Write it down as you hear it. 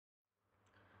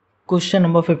Question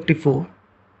number 54.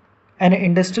 An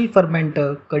industrial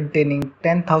fermenter containing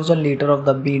 10,000 liters of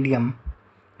the medium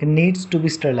needs to be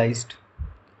sterilized.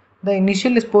 The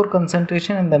initial spore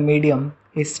concentration in the medium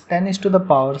is 10 is to the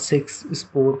power 6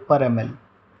 spore per ml.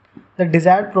 The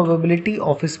desired probability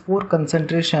of spore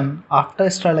concentration after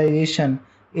sterilization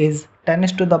is 10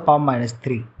 is to the power minus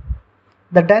 3.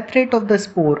 The death rate of the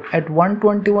spore at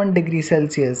 121 degrees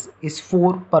Celsius is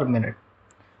 4 per minute.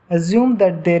 Assume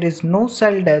that there is no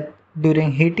cell death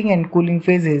during heating and cooling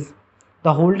phases.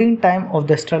 The holding time of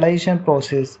the sterilization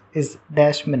process is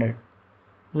dash minute.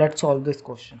 Let's solve this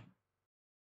question.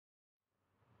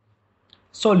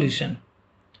 Solution.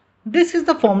 This is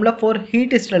the formula for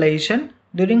heat sterilization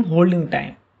during holding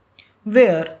time,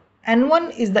 where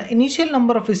N1 is the initial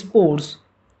number of spores,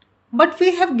 but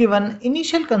we have given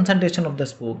initial concentration of the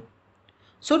spore.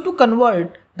 So to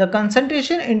convert the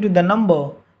concentration into the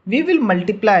number, we will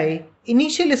multiply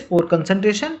initial spore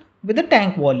concentration with the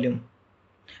tank volume,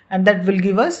 and that will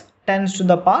give us 10 to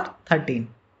the power 13.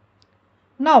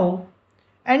 Now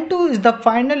N2 is the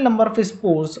final number of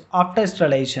spores after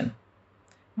sterilization,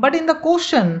 but in the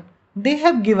question they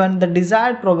have given the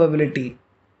desired probability,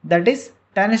 that is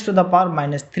 10 to the power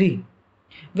minus 3,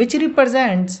 which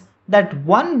represents that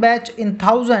one batch in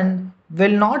 1000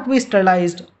 will not be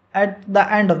sterilized at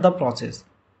the end of the process.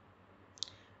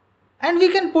 And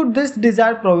we can put this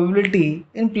desired probability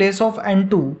in place of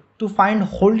N2 to find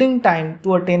holding time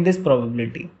to attain this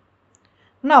probability.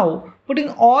 Now putting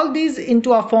all these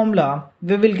into a formula,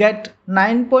 we will get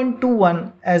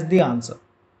 9.21 as the answer,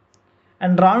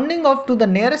 and rounding off to the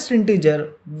nearest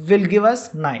integer will give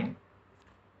us 9.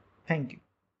 Thank you.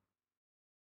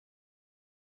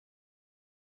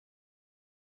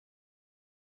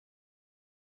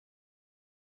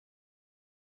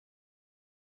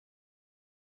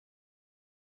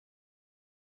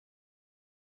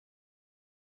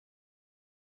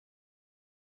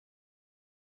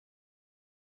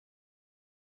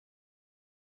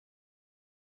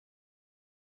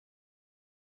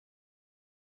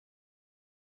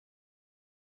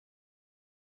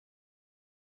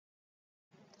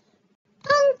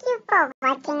 Thank you for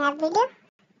watching our video.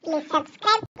 Please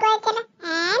subscribe to our channel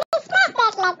and